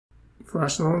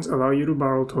Flash loans allow you to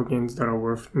borrow tokens that are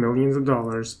worth millions of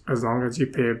dollars as long as you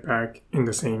pay it back in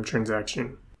the same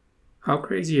transaction. How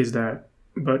crazy is that?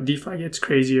 But DeFi gets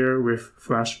crazier with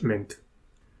Flash Mint.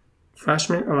 Flash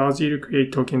Mint allows you to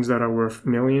create tokens that are worth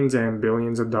millions and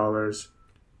billions of dollars,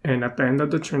 and at the end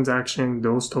of the transaction,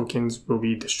 those tokens will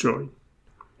be destroyed.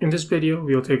 In this video,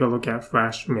 we'll take a look at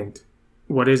Flash Mint.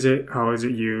 What is it? How is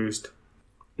it used?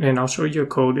 And I'll show you a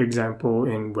code example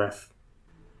in WETH.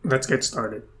 Let's get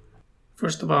started.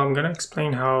 First of all, I'm going to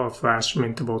explain how a Flash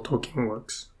Mintable token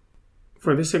works.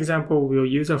 For this example, we'll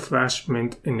use a Flash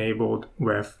Mint enabled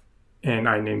WETH, and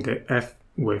I named it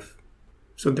FWETH.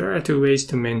 So there are two ways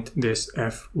to mint this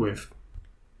FWETH.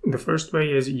 The first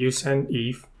way is you send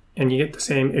ETH, and you get the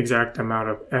same exact amount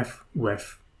of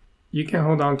FWETH. You can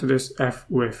hold on to this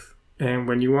FWETH, and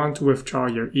when you want to withdraw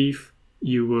your ETH,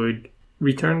 you would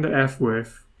return the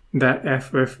FWETH. That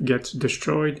FWETH gets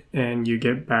destroyed, and you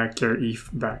get back your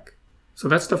ETH back. So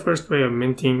that's the first way of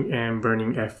minting and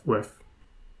burning FWETH.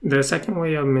 The second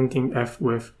way of minting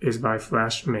FWETH is by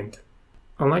Flash Mint.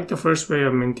 Unlike the first way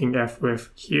of minting FWETH,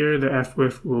 here the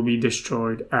FWETH will be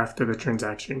destroyed after the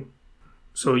transaction.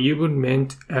 So you would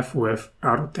mint FWETH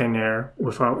out of thin air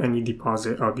without any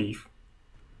deposit of ETH.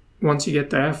 Once you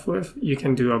get the FWETH, you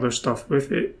can do other stuff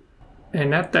with it.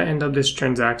 And at the end of this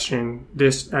transaction,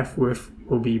 this FWETH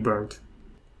will be burnt.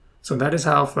 So that is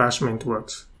how Flash Mint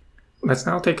works. Let's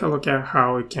now take a look at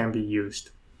how it can be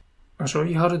used. I'll show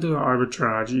you how to do an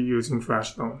arbitrage using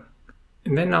Flash Loan.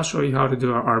 And then I'll show you how to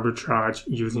do an arbitrage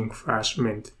using Flash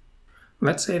Mint.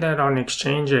 Let's say that on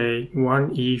exchange A,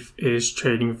 1 ETH is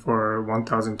trading for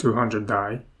 1,200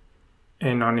 DAI.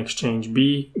 And on exchange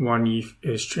B, 1 ETH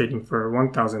is trading for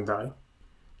 1,000 DAI.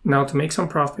 Now to make some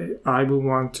profit, I will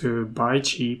want to buy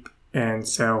cheap and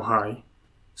sell high.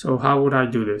 So how would I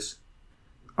do this?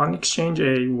 On exchange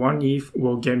A, 1 ETH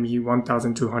will get me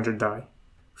 1,200 DAI.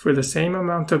 For the same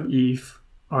amount of ETH,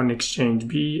 on exchange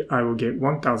B, I will get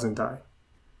 1,000 DAI.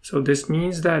 So this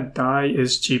means that DAI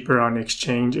is cheaper on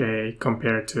exchange A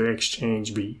compared to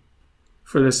exchange B.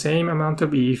 For the same amount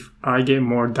of ETH, I get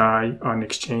more DAI on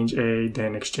exchange A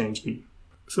than exchange B.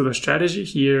 So the strategy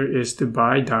here is to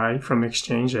buy DAI from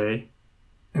exchange A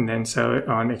and then sell it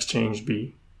on exchange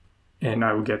B, and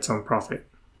I will get some profit.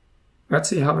 Let's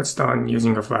see how it's done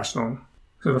using a Flash Loan.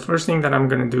 So the first thing that I'm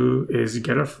going to do is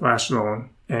get a Flash Loan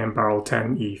and borrow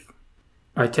 10 ETH.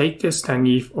 I take this 10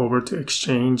 ETH over to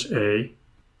exchange A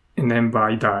and then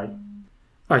buy DAI.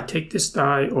 I take this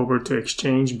DAI over to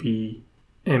exchange B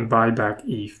and buy back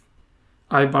ETH.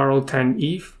 I borrowed 10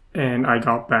 ETH and I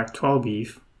got back 12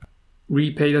 ETH.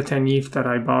 Repay the 10 ETH that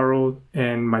I borrowed,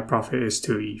 and my profit is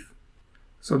 2 ETH.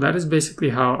 So that is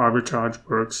basically how arbitrage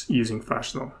works using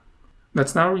Flash Loan.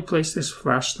 Let's now replace this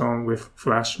Flash Loan with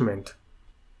Flash Mint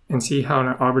and see how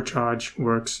an arbitrage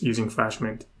works using Flash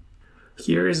Mint.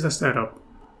 Here is the setup.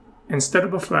 Instead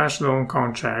of a Flash Loan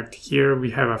contract, here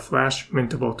we have a Flash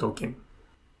Mintable token.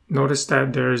 Notice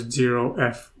that there is 0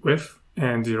 FWETH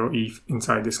and 0 ETH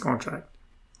inside this contract.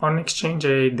 On exchange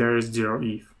A, there is 0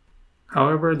 ETH.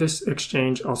 However, this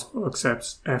exchange also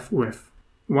accepts FWETH.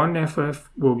 1 FWETH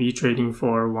will be trading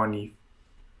for 1 ETH.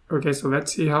 Okay, so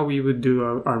let's see how we would do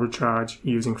an arbitrage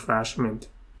using Flash Mint.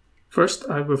 First,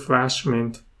 I will Flash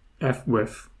Mint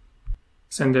FWETH,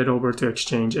 send it over to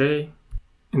exchange A,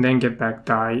 and then get back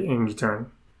DAI in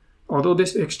return. Although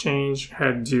this exchange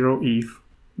had 0 ETH,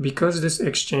 because this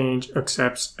exchange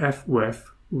accepts FWETH,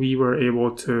 we were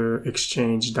able to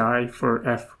exchange DAI for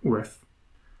FWETH.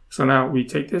 So now we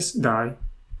take this DAI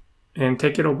and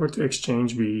take it over to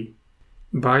exchange B,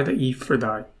 buy the ETH for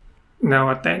DAI.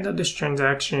 Now at the end of this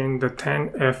transaction, the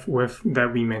 10 FWETH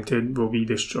that we minted will be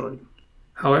destroyed.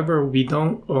 However, we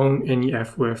don't own any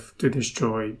FWETH to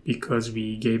destroy because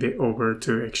we gave it over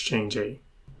to exchange A.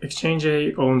 Exchange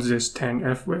A owns this 10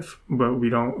 FWETH, but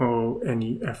we don't owe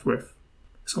any FWETH.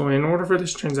 So in order for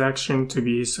this transaction to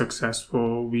be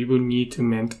successful, we will need to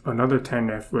mint another 10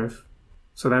 FWETH,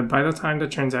 so that by the time the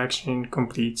transaction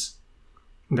completes,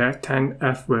 that 10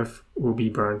 FWETH will be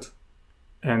burnt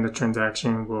and the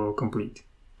transaction will complete.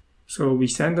 So we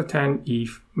send the 10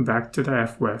 ETH back to the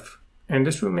FWETH, and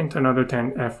this will mint another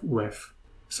 10 FWETH.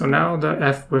 So now the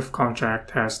FWETH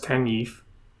contract has 10 ETH,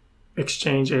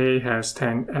 exchange A has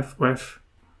 10 FWETH,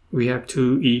 we have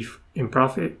 2 ETH in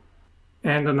profit,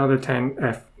 and another 10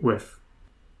 FWETH.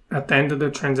 At the end of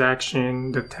the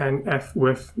transaction, the 10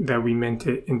 FWETH that we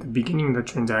minted in the beginning of the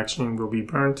transaction will be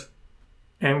burnt,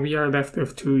 and we are left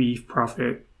with 2 ETH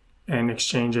profit, and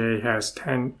exchange A has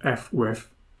 10 FWETH,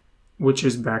 which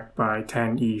is backed by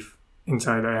 10 ETH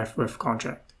inside the FWETH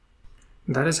contract.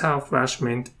 That is how Flash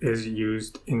Mint is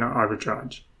used in an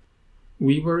arbitrage.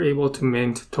 we were able to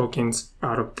mint tokens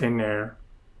out of thin air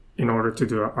in order to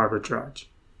do an arbitrage.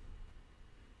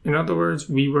 In other words,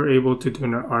 we were able to do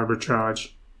an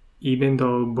arbitrage even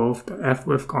though both the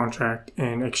WETH contract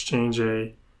and Exchange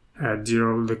A had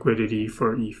zero liquidity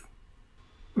for ETH.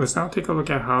 Let's now take a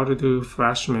look at how to do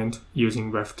flash mint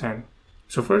using WETH 10.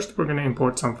 So first we're going to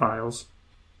import some files,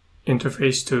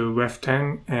 interface to WETH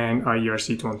 10 and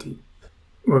IERC20.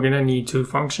 We're going to need two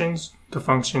functions, the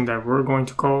function that we're going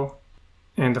to call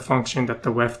and the function that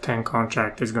the WETH 10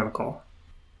 contract is going to call.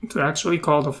 To actually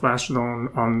call the flash loan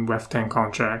on WETH 10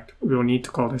 contract, we'll need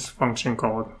to call this function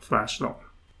called flash loan,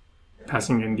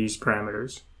 passing in these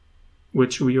parameters,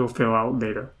 which we will fill out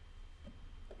later.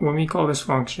 When we call this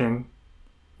function,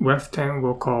 WETH 10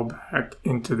 will call back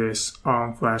into this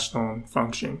flash loan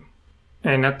function.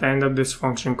 And at the end of this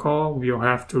function call, we'll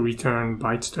have to return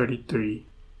bytes 33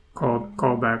 called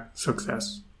callback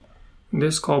success.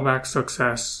 This callback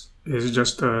success is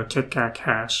just a kickback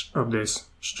hash of this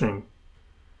string.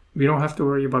 We don't have to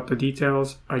worry about the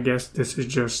details. I guess this is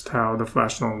just how the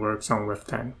flash loan works on WETH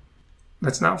 10.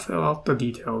 Let's now fill out the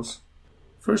details.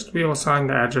 First, we'll assign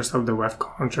the address of the WETH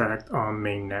contract on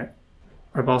mainnet.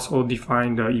 I've also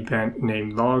defined the event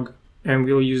named log, and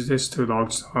we'll use this to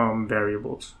log some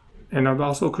variables. And I've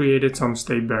also created some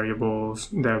state variables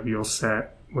that we'll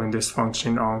set when this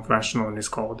function on flash loan is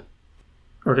called.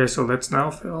 Okay, so let's now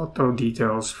fill out the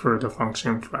details for the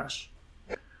function flash.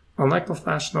 Unlike a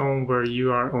flash loan where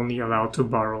you are only allowed to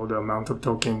borrow the amount of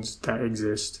tokens that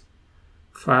exist,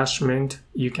 flash mint,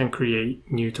 you can create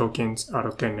new tokens out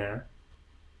of thin air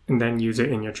and then use it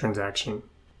in your transaction.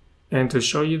 And to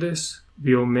show you this,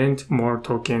 we'll mint more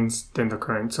tokens than the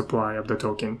current supply of the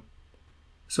token.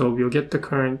 So we'll get the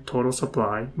current total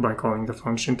supply by calling the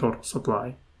function total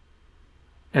supply.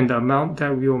 And the amount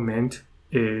that we'll mint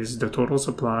is the total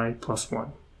supply plus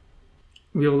 1.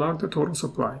 We'll log the total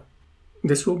supply.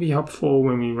 This will be helpful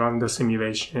when we run the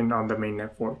simulation on the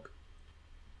mainnet fork.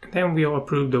 And then we'll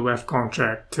approve the WETH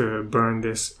contract to burn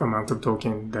this amount of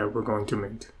token that we're going to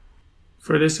mint.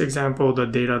 For this example, the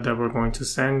data that we're going to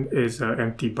send is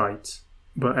empty bytes.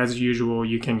 But as usual,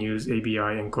 you can use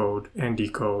ABI encode and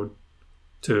decode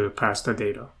to pass the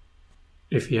data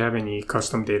if you have any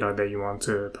custom data that you want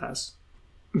to pass.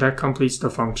 That completes the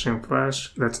function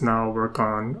flash. Let's now work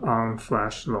on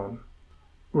flash loan.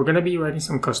 We're going to be writing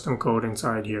some custom code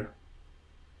inside here.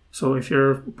 So if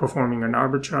you're performing an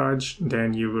arbitrage,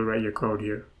 then you will write your code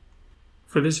here.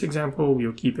 For this example,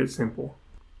 we'll keep it simple.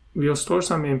 We'll store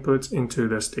some inputs into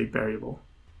the state variable.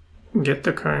 Get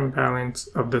the current balance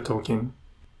of the token,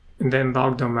 and then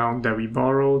log the amount that we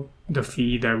borrowed, the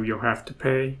fee that we'll have to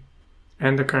pay,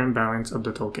 and the current balance of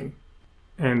the token.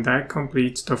 And that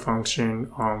completes the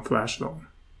function on flash loan.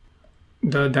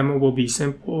 The demo will be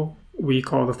simple. We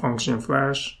call the function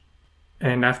flash,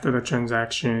 and after the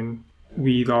transaction,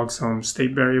 we log some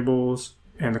state variables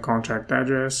and the contract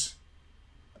address,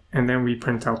 and then we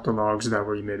print out the logs that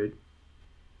were emitted.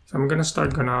 So I'm going to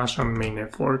start Ganache on the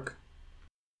mainnet fork,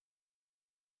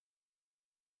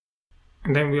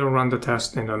 and then we'll run the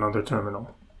test in another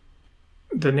terminal.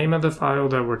 The name of the file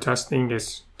that we're testing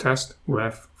is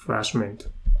test.weth flash mint.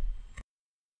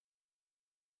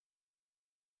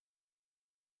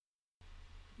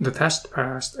 The test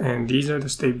passed, and these are the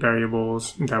state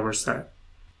variables that were set.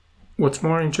 What's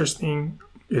more interesting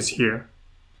is here.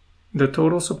 The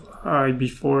total supply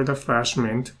before the flash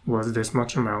mint was this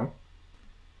much amount.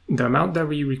 The amount that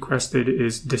we requested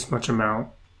is this much amount,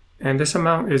 and this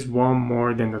amount is 1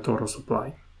 more than the total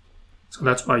supply. So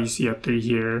that's why you see a 3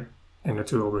 here and a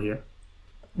 2 over here.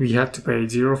 We had to pay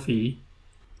 0 fee,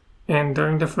 and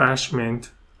during the flash mint,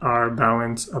 our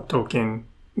balance of token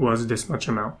was this much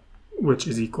amount, which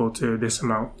is equal to this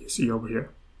amount you see over here.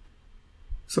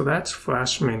 So that's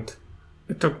flash mint.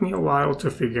 It took me a while to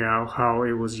figure out how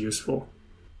it was useful.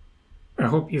 I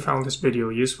hope you found this video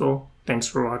useful. Thanks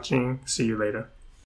for watching. See you later.